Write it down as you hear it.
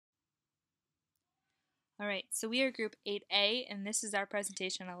Alright, so we are group 8A, and this is our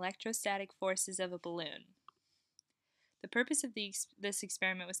presentation on electrostatic forces of a balloon. The purpose of this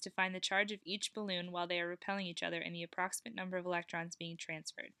experiment was to find the charge of each balloon while they are repelling each other and the approximate number of electrons being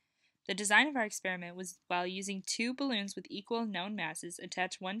transferred. The design of our experiment was while using two balloons with equal known masses,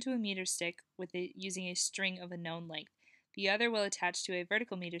 attach one to a meter stick using a string of a known length. The other will attach to a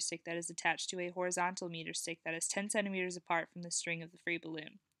vertical meter stick that is attached to a horizontal meter stick that is 10 centimeters apart from the string of the free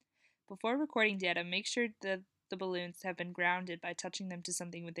balloon. Before recording data, make sure that the balloons have been grounded by touching them to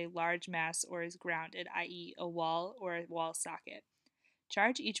something with a large mass or is grounded, i.e. a wall or a wall socket.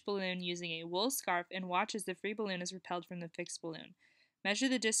 Charge each balloon using a wool scarf and watch as the free balloon is repelled from the fixed balloon. Measure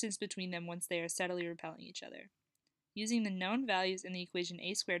the distance between them once they are steadily repelling each other. Using the known values in the equation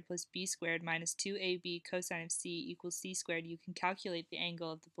a squared plus b squared minus 2ab cosine of c equals c squared, you can calculate the angle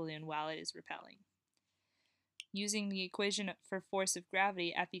of the balloon while it is repelling. Using the equation for force of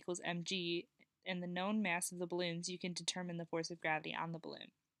gravity, F equals mg, and the known mass of the balloons, you can determine the force of gravity on the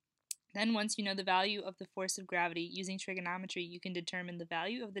balloon. Then once you know the value of the force of gravity, using trigonometry, you can determine the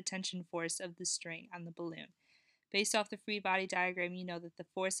value of the tension force of the string on the balloon. Based off the free body diagram, you know that the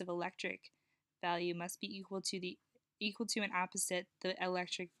force of electric value must be equal to and opposite the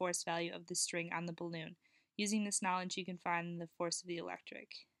electric force value of the string on the balloon. Using this knowledge, you can find the force of the electric.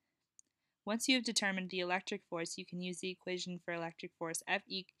 Once you have determined the electric force, you can use the equation for electric force F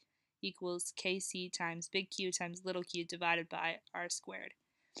equals Kc times big Q times little q divided by r squared.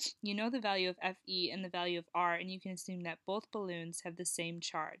 You know the value of Fe and the value of r, and you can assume that both balloons have the same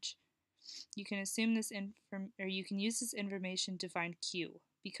charge. You can use this information to find Q.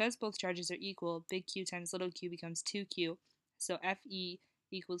 Because both charges are equal, big Q times little q becomes 2Q, so Fe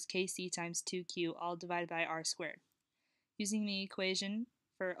equals Kc times 2Q, all divided by r squared. Using the equation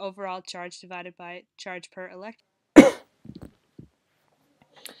for overall charge divided by charge per electron.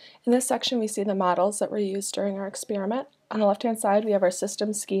 In this section, we see the models that were used during our experiment. On the left-hand side, we have our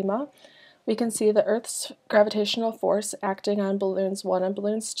system schema. We can see the Earth's gravitational force acting on balloons 1 and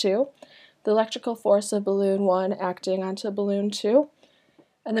balloons 2, the electrical force of balloon 1 acting onto balloon 2,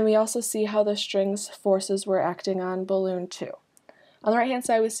 and then we also see how the string's forces were acting on balloon 2. On the right-hand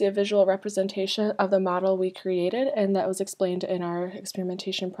side, we see a visual representation of the model we created, and that was explained in our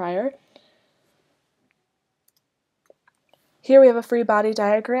experimentation prior. Here we have a free body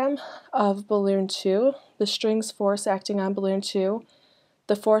diagram of balloon 2, the string's force acting on balloon 2,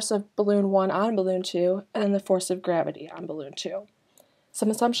 the force of balloon 1 on balloon 2, and then the force of gravity on balloon 2. Some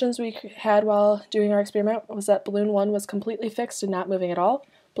assumptions we had while doing our experiment was that balloon 1 was completely fixed and not moving at all.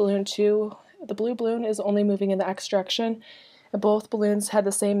 Balloon 2, the blue balloon, is only moving in the x direction, and both balloons had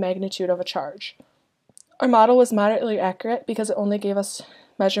the same magnitude of a charge. Our model was moderately accurate because it only gave us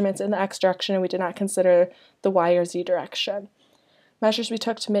measurements in the x direction and we did not consider the y or z direction. Measures we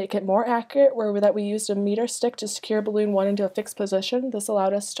took to make it more accurate were that we used a meter stick to secure balloon 1 into a fixed position. This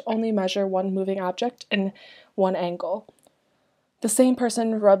allowed us to only measure one moving object and one angle. The same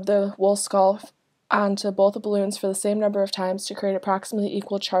person rubbed the wool scarf onto both the balloons for the same number of times to create approximately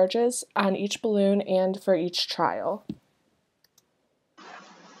equal charges on each balloon and for each trial.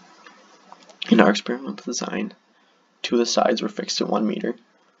 In our experimental design, two of the sides were fixed at 1 meter.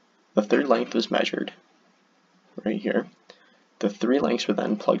 The third length was measured right here. The three lengths were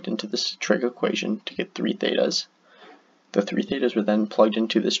then plugged into this trig equation to get 3 thetas. The 3 thetas were then plugged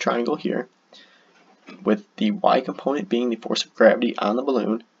into this triangle here, with the y component being the force of gravity on the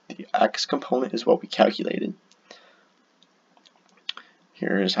balloon. The x component is what we calculated.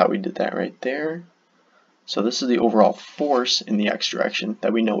 Here is how we did that right there. So this is the overall force in the x direction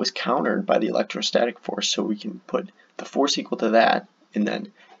that we know is countered by the electrostatic force, so we can put the force equal to that and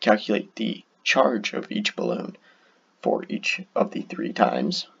then calculate the charge of each balloon for each of the 3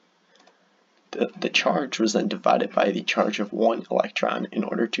 times. The charge was then divided by the charge of 1 electron in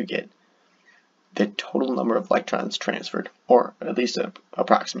order to get the total number of electrons transferred, or at least an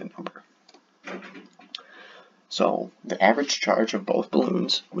approximate number. So the average charge of both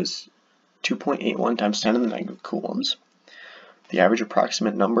balloons was 2.81 times 10 to the negative coulombs. The average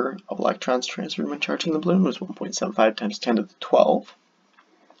approximate number of electrons transferred when charging the balloon was 1.75 times 10 to the 12.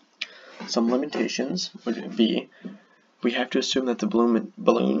 Some limitations would be we have to assume that the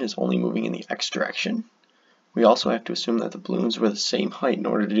balloon is only moving in the x direction. We also have to assume that the balloons were the same height in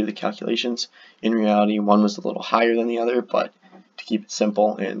order to do the calculations. In reality, one was a little higher than the other, but to keep it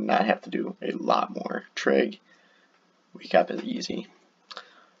simple and not have to do a lot more trig, we kept it easy.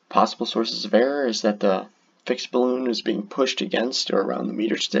 Possible sources of error is that the fixed balloon is being pushed against or around the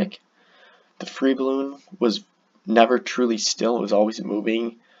meter stick. The free balloon was never truly still, it was always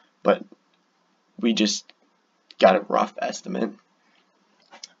moving, but we just got a rough estimate.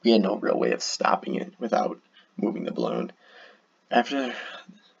 we had no real way of stopping it without moving the balloon.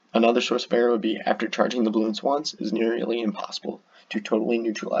 Another source of error would be after charging the balloons once, it is nearly impossible to totally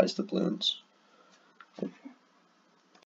neutralize the balloons